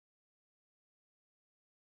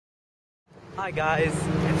Hi guys.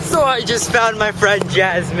 So I just found my friend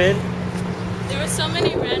Jasmine. There were so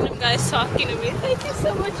many random guys talking to me. Thank you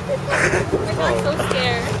so much for coming. I got so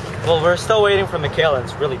scared. Well, we're still waiting for Michaela.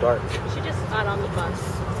 It's really dark. She just got on the bus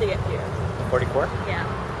to get here. 44? Yeah.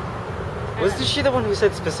 Wasn't she the one who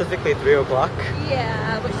said specifically 3 o'clock?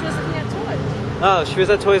 Yeah, but she was looking at toys. Oh, she was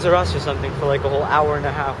at Toys R Us or something for like a whole hour and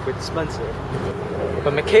a half with Spencer.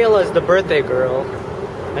 But Michaela is the birthday girl,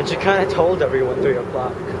 and she kind of told everyone 3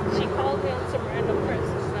 o'clock. She called me on some random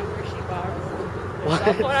person's number she borrowed. What?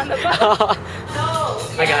 On the bus.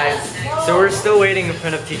 Hi guys. So we're still waiting in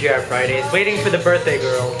front of TGI Fridays, waiting for the birthday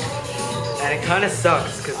girl. And it kind of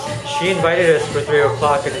sucks because she invited us for 3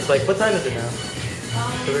 o'clock and it's like, what time is it now?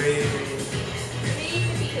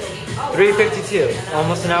 3:52,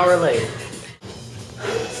 almost an hour late.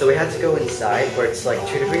 So we had to go inside where it's like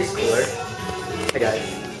 2 degrees cooler. Hi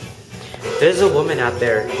guys. There's a woman out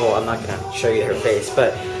there, well I'm not gonna show you her face,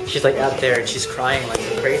 but she's like out there and she's crying like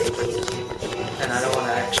a crazy person. And I don't want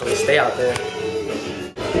to actually stay out there.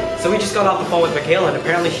 So we just got off the phone with Michaela and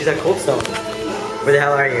apparently she's at Coldstone. Where the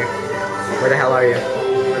hell are you? Where the hell are you?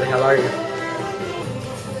 Where the hell are you?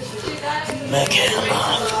 Michaela.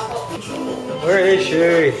 Where is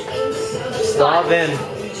she? Stop in.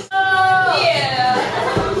 Oh, yeah.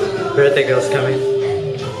 Birthday girl's coming.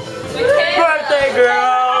 Birthday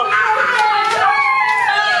girl!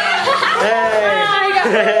 Hey!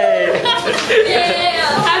 Hey! Yeah!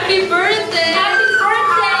 Happy birthday! Happy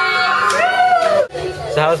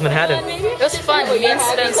birthday! So how's Manhattan? It was fun. Me and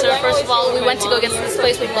Spencer, first of all, we went to go get this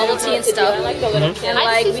place with bubble tea and stuff. And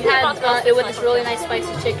like, we had it with this really nice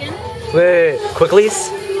spicy chicken. Wait, Quicklies?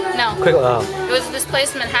 No. Quick, oh. It was this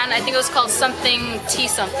place in Manhattan. I think it was called something tea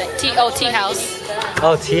something. Tea House.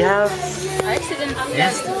 Oh, Tea House? I actually didn't.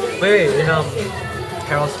 Yes. Wait, in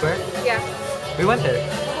Herald Square? Yeah. We went there.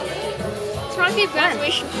 It's around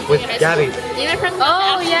graduation. With Gabby. You know,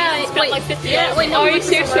 oh yeah. Wait, like 50. Yeah. Wait, no, are you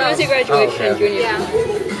serious? When was your graduation? Oh, okay. Junior. Yeah.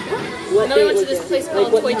 And then we went to this place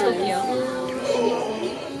called Toy Tokyo.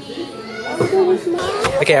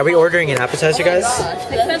 Okay, are we ordering an appetizer, guys?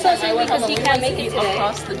 Because he can't make it today.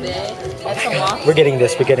 Across the bay. We're getting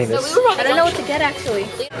this, we're getting this. I don't know what to get actually.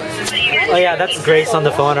 Oh yeah, that's Grace on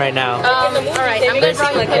the phone right now. Alright, I'm gonna draw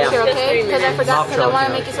you a picture, okay? Because I forgot, because I want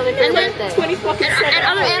to make you something for your birthday. And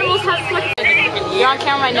other animals have like... You're on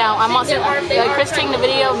camera right now. I'm also... Chris taking the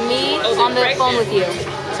video, me on the phone with you.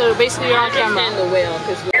 So basically you're on camera.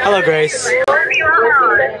 Hello, Grace.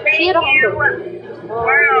 She had a home.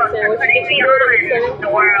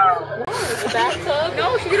 Bathtub?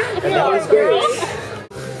 No, she didn't. And that was Grace.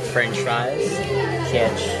 French fries,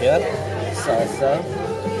 ketchup, salsa,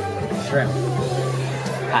 shrimp.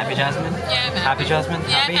 Happy, Jasmine? Yeah, I'm happy. Jasmine?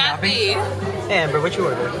 Yeah, I'm happy. Hey, Amber, what you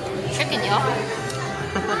order? Chicken, y'all.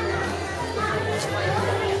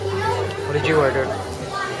 What did you order?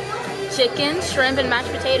 Chicken, shrimp, and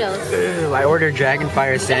mashed potatoes. Ooh, I ordered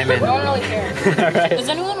dragonfire salmon. I don't really care. Alright. Does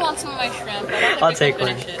anyone want some of my shrimp? I'll take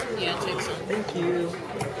one. Yeah, take some. Thank you.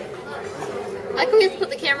 I can just put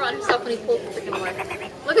the camera on himself when he pulls the freaking away.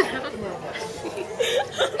 Look at him.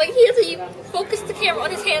 Like he has to focus the camera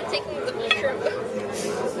on his hand taking the shrimp.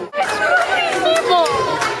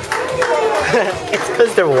 It's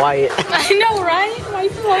because they're white. I know, right? Why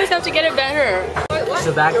people always have to get it better?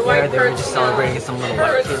 So back there, they were just celebrating some little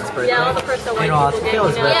white kid's birthday. Yeah, all the first that white you know, people it's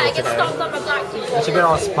Michaela's get. birthday Yeah, it gets today. stomped on by black people. And she got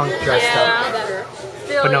all spunk dressed up.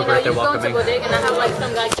 Still, But no you know, birthday you go to welcoming. bodega and I have like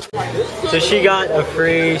some guy. So she got a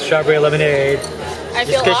free strawberry lemonade I just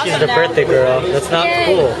feel because awesome she's the now. birthday girl. That's not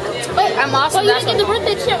cool. But I'm awesome. Well, you get the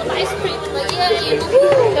birthday shit with ice cream. Like, yeah,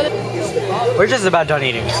 We're just about done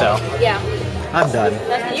eating, so yeah. I'm done.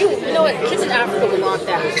 You know what? Kids in Africa would want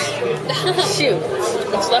that. Shoot.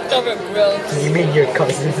 It's leftover growth. You mean your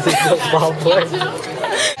cousins in the small place?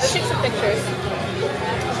 Let's take some pictures.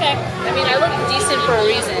 Okay. I mean, I look decent for a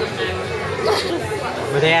reason.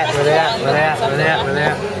 Where they at? Where they at? Where they at? Where they at? Where they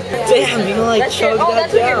at? Damn, you like chug that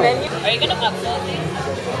down. Are you gonna upload these?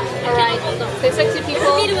 Alright, say sexy people.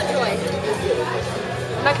 For me to enjoy.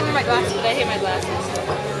 I'm not gonna wear my glasses, but I hate my glasses.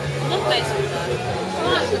 Look nice with that.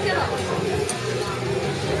 Come on, look it up.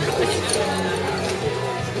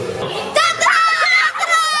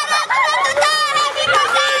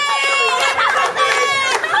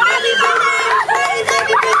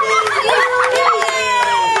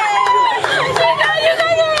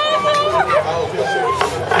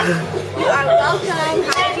 You are welcome.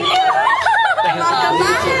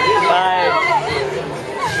 Bye.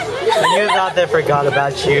 The news out there forgot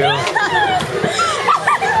about you.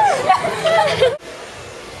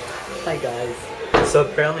 Hi guys. So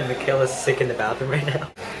apparently Michaela's sick in the bathroom right now.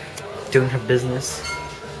 Doing her business.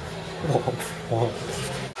 Womp, womp.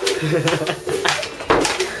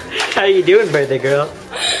 How you doing, birthday girl?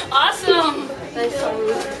 Awesome.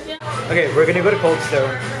 Okay, we're gonna go to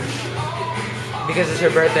Coldstone because it's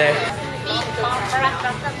her birthday.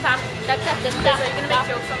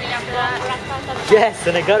 Yes,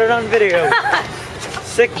 and I got it on video.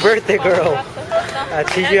 Sick birthday girl. At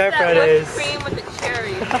TGI Fridays.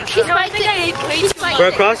 We're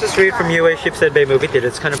across the street from UA Sheepshead Bay movie theater.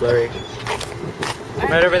 It's kind of blurry.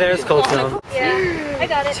 Right over there is Coldstone. Yeah, I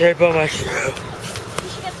got it. Turbo mushroom.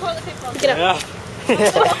 Pick it up.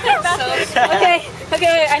 Okay,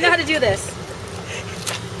 wait, I know how to do this.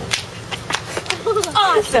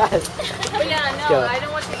 Awesome. But yeah, no, I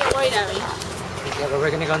don't want you to get worried at me. Yeah, but we're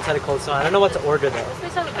gonna go inside a Coldstone. I don't know what to order though.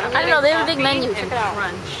 I don't know, they have a big menu. Check it out.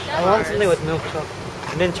 I want something with milk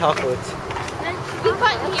chocolate. Mint chocolate. We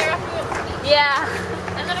cut here after. Yeah.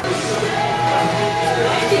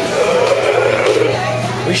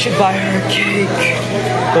 We should buy her a cake.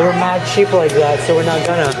 But we're mad cheap like that, so we're not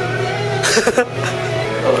gonna.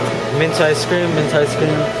 Mint ice cream, mint ice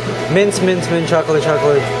cream. Mint chocolate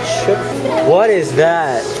chip. What is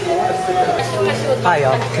that? Hi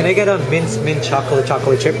y'all. Can I get a mint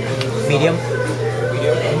chocolate chip? Medium.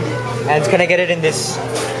 And can I get it in this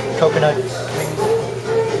coconut thing?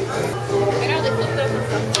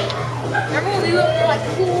 Remember when we were like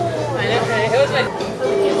cool? I know, right? It was like.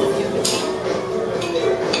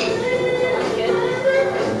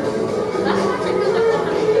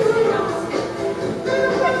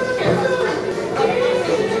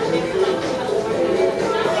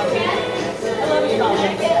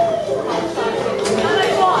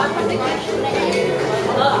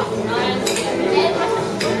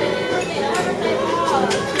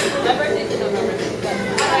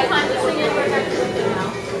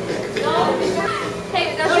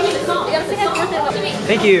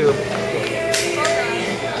 Thank you.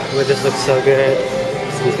 Ooh, this looks so good.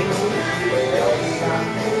 Excuse me.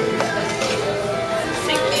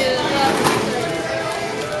 Thank you.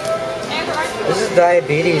 This is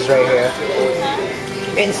diabetes right here.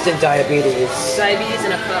 Instant diabetes. Diabetes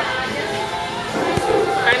in a cup.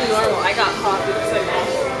 I'm normal. I got coffee.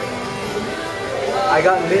 I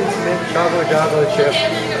got mint chocolate chip.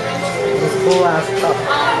 This full ass cup.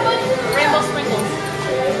 Rainbow sprinkles.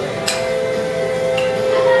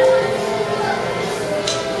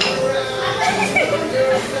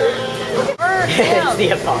 It's the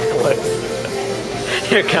apocalypse.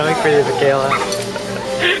 They're coming for you, Michaela.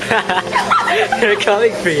 They're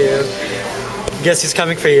coming for you. Guess who's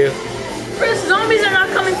coming for you? Chris, zombies are not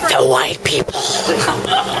coming for the white people. You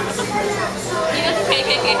know the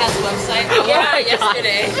KKK has a website? Yeah,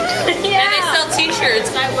 yesterday. Yeah. And they sell t-shirts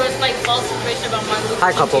that was like false information about Martin Luther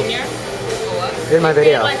King Hi, couple. Jr. In my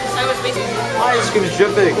video. Ice cream is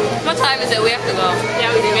dripping. What time is it? We have to go.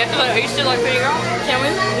 Yeah, we do. We have to go. Are you still like pretty girl? Can we?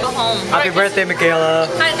 Go home. Happy birthday, Michaela.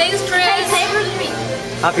 Hi, thanks, Chris.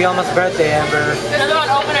 Happy almost birthday, Amber. Another one,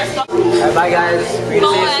 open our stuff. Alright, bye guys. We're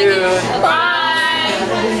gonna see you soon. Bye.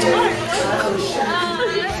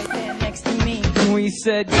 We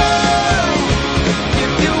said